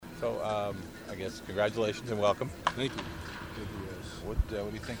So, I guess congratulations and welcome. Thank you. What do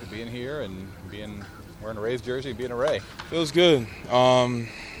you think of being here and wearing a Rays jersey and being a Ray? Feels good.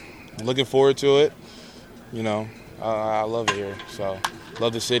 Looking forward to it. I love it here. So,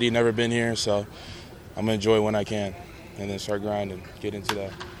 love the city. Never been here, so I'm gonna enjoy it when I can, and then start grinding, get into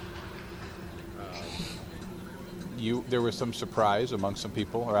that. There was some surprise among some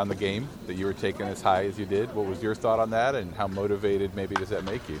people around the game that you were taken as high as you did. What was your thought on that, and how motivated maybe does that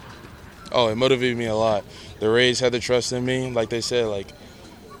make you? Oh, it motivated me a lot. The Rays had the trust in me. Like they said,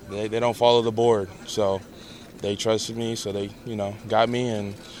 they don't follow the board. So they trusted me, so they, got me,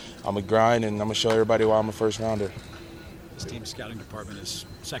 and I'm going to grind, and I'm going to show everybody why I'm a first rounder. This team's scouting department is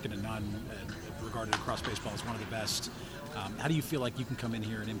second to none, and regarded across baseball as one of the best. How do you feel like you can come in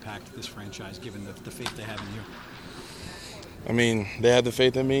here and impact this franchise, given the faith they have in you? I mean, they had the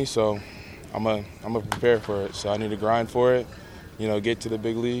faith in me, so I'm gonna prepare for it. So I need to grind for it, get to the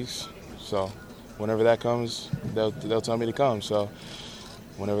big leagues. So whenever that comes, they'll tell me to come. So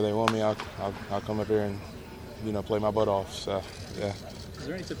whenever they want me, I'll come up here and play my butt off. So yeah. Was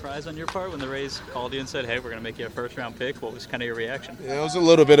there any surprise on your part when the Rays called you and said, "Hey, we're going to make you a first-round pick"? What was kind of your reaction? Yeah, it was a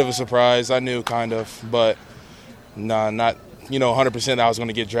little bit of a surprise. I knew kind of, but not 100% that I was going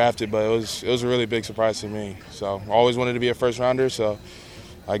to get drafted. But it was a really big surprise to me. So I always wanted to be a first-rounder, so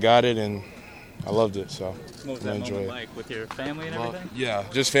I got it and I loved it. So what was that moment like with your family and everything? Yeah,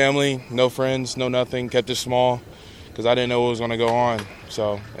 just family, no friends, no nothing. Kept it small because I didn't know what was going to go on.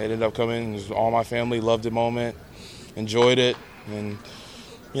 So it ended up coming. It was all my family. Loved the moment, enjoyed it, and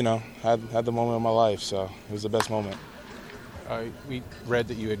had the moment of my life. So it was the best moment. We read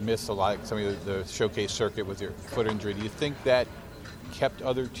that you had missed some of the showcase circuit with your foot injury. Do you think that kept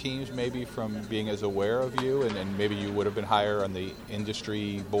other teams maybe from being as aware of you, and maybe you would have been higher on the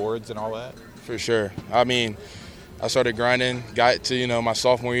industry boards and all that? For sure. I mean, I started grinding, got to, my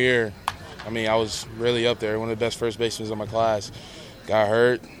sophomore year. I mean, I was really up there, one of the best first basemen in my class. Got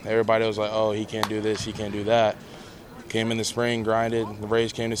hurt. Everybody was like, oh, he can't do this, he can't do that. Came in the spring, grinded. The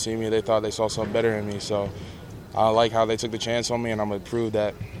Rays came to see me. They thought they saw something better in me. So I like how they took the chance on me, and I'm going to prove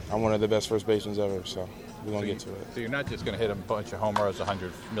that I'm one of the best first basemen ever. So we're going to get to it. So you're not just going to hit a bunch of home runs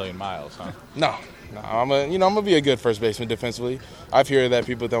 100 million miles, huh? No. I'm going to be a good first baseman defensively. I've heard that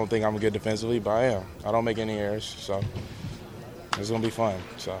people don't think I'm good defensively, but I am. I don't make any errors, so it's going to be fun.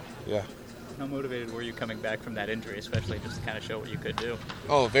 So, yeah. How motivated were you coming back from that injury, especially just to kind of show what you could do?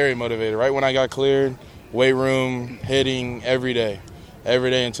 Oh, very motivated. Right when I got cleared, weight room, hitting every day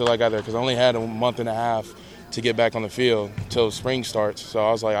until I got there, because I only had a month and a half to get back on the field until spring starts. So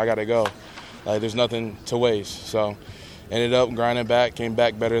I was like, I got to go. There's nothing to waste. So ended up grinding back, came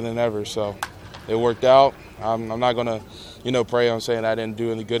back better than ever. So it worked out. I'm not going to, pray on saying I didn't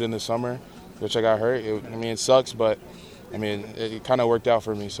do any good in the summer, which I got hurt. It sucks, but, it kind of worked out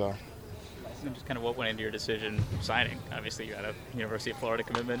for me. So. And just kind of what went into your decision signing? Obviously, you had a University of Florida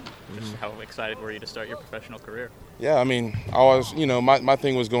commitment. Just how excited were you to start your professional career? Yeah, I was, my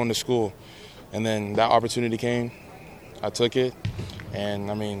thing was going to school. And then that opportunity came. I took it. And,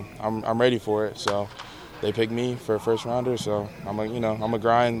 I'm ready for it. So they picked me for a first rounder. So I'm a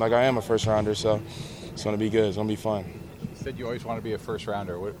grind like I am a first rounder. So it's going to be good. It's going to be fun. You said you always want to be a first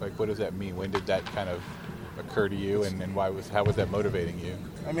rounder. What does that mean? When did that kind of occur to you, and how was that motivating you?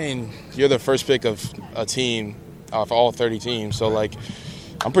 You're the first pick of a team, of all 30 teams. So,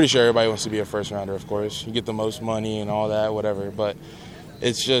 I'm pretty sure everybody wants to be a first rounder, of course. You get the most money and all that, whatever. But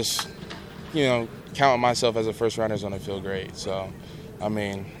it's just, counting myself as a first rounder is going to feel great. So, I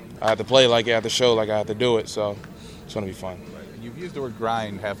have to play like I have to show like I have to do it. So it's going to be fun. Right. And you've used the word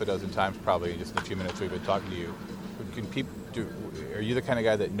grind half a dozen times probably in just the few minutes we've been talking to you. Are you the kind of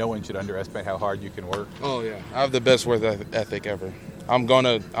guy that no one should underestimate how hard you can work? Oh, yeah. I have the best work ethic ever. I'm going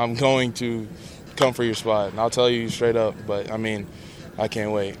to come for your spot, and I'll tell you straight up. But, I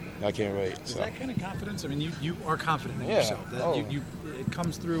can't wait. Is that kind of confidence? You are confident in yourself. It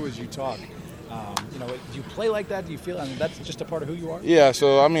comes through as you talk. Do you play like that? Do you feel that's just a part of who you are? Yeah,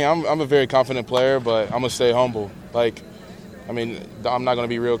 so, I'm a very confident player, but I'm going to stay humble. I'm not going to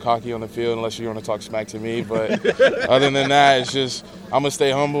be real cocky on the field unless you want to talk smack to me. But other than that, it's just I'm going to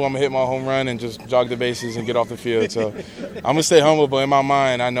stay humble. I'm going to hit my home run and just jog the bases and get off the field. So I'm going to stay humble, but in my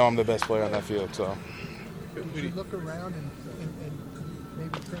mind, I know I'm the best player on that field. So. Did you look around and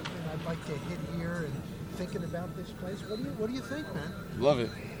maybe thinking, I'd like to hit here and thinking about this place? What do you think, man? Love it.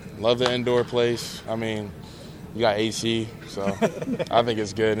 Love the indoor place. You got AC, so I think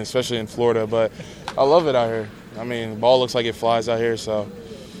it's good, especially in Florida. But I love it out here. The ball looks like it flies out here, so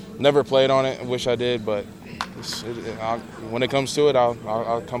never played on it. I wish I did, but when it comes to it,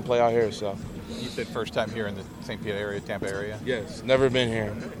 I'll come play out here. So You said first time here in the St. Pete area, Tampa area? Yes, never been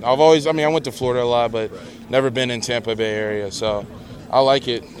here. I went to Florida a lot, but never been in Tampa Bay area. So I like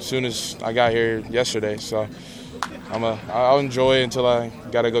it as soon as I got here yesterday. So I'll enjoy it until I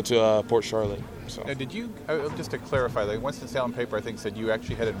got to go to Port Charlotte. So. Now, did you, just to clarify, the Winston-Salem paper, I think, said you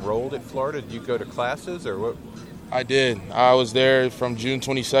actually had enrolled at Florida. Did you go to classes or what? I did. I was there from June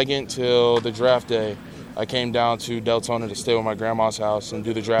 22nd till the draft day. I came down to Deltona to stay with my grandma's house and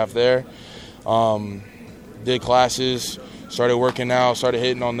do the draft there. Did classes, started working out, started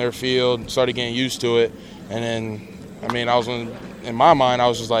hitting on their field, started getting used to it. And then, in my mind, I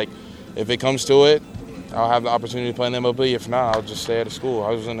was just like, if it comes to it, I'll have the opportunity to play in the MLB. If not, I'll just stay at a school.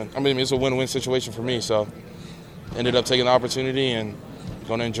 It's a win-win situation for me. So ended up taking the opportunity and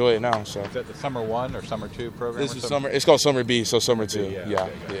going to enjoy it now. So is that the Summer 1 or Summer 2 program? This is summer. It's called Summer B, so Summer 2. Yeah.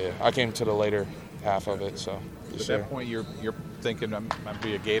 I came to the later half of it. So at that point, you're thinking, I'm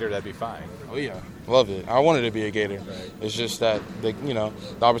be a Gator, that'd be fine. Oh yeah, love it. I wanted to be a Gator. Right. It's just that the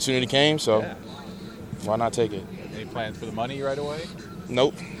opportunity came, so why not take it? Any plans for the money right away?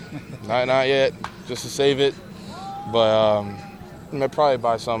 Nope, not yet. Just to save it, but probably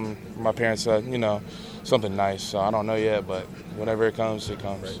buy some. My parents said, something nice. So I don't know yet, but whenever it comes, it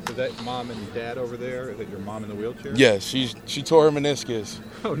comes. Right. So is that mom and dad over there? Is it your mom in the wheelchair? Yes, she tore her meniscus.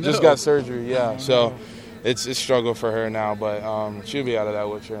 Oh, no. Just got surgery. Yeah, so it's a struggle for her now, but she'll be out of that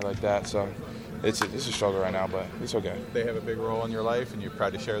wheelchair like that. So it's a struggle right now, but it's okay. They have a big role in your life, and you're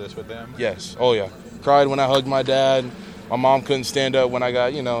proud to share this with them? Yes. Oh yeah. Cried when I hugged my dad. My mom couldn't stand up when I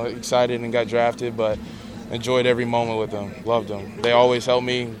got excited and got drafted, but enjoyed every moment with them. Loved them. They always helped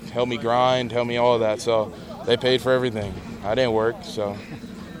me grind, helped me all of that. So they paid for everything. I didn't work, so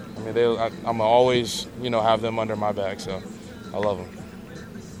I'm always have them under my back. So I love them.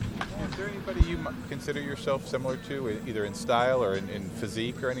 Is there anybody you consider yourself similar to, either in style or in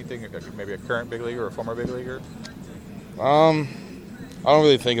physique or anything? Maybe a current big leaguer or a former big leaguer? I don't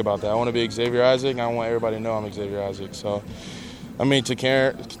really think about that. I want to be Xavier Isaac. I want everybody to know I'm Xavier Isaac. So,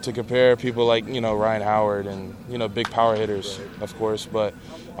 to compare people like, Ryan Howard and, big power hitters, of course, but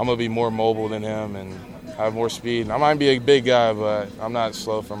I'm going to be more mobile than him and have more speed. I might be a big guy, but I'm not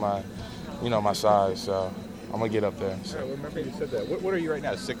slow for my, my size. So I'm going to get up there. So. I remember you said that. What are you right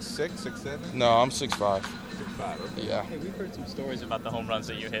now, 6'6", 6'7"? No, I'm 6'5". 6'5", okay. Yeah. Hey, we've heard some stories about the home runs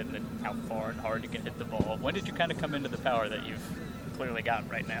that you hit and how far and hard you can hit the ball. When did you kind of come into the power that you've clearly got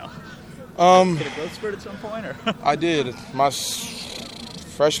right now? Did a growth spurt at some point, or? I did. My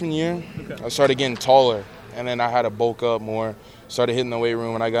freshman year, I started getting taller, and then I had to bulk up more. Started hitting the weight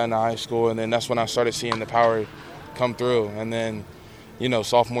room when I got into high school, and then that's when I started seeing the power come through. And then,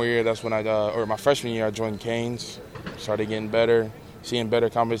 sophomore year, that's when my freshman year, I joined Canes. Started getting better, seeing better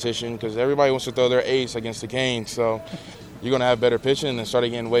competition, because everybody wants to throw their ace against the Canes. So you're going to have better pitching, and started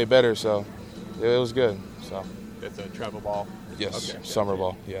getting way better. So it was good. So it's a travel ball? Yes, okay. summer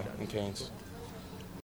ball, in Canes.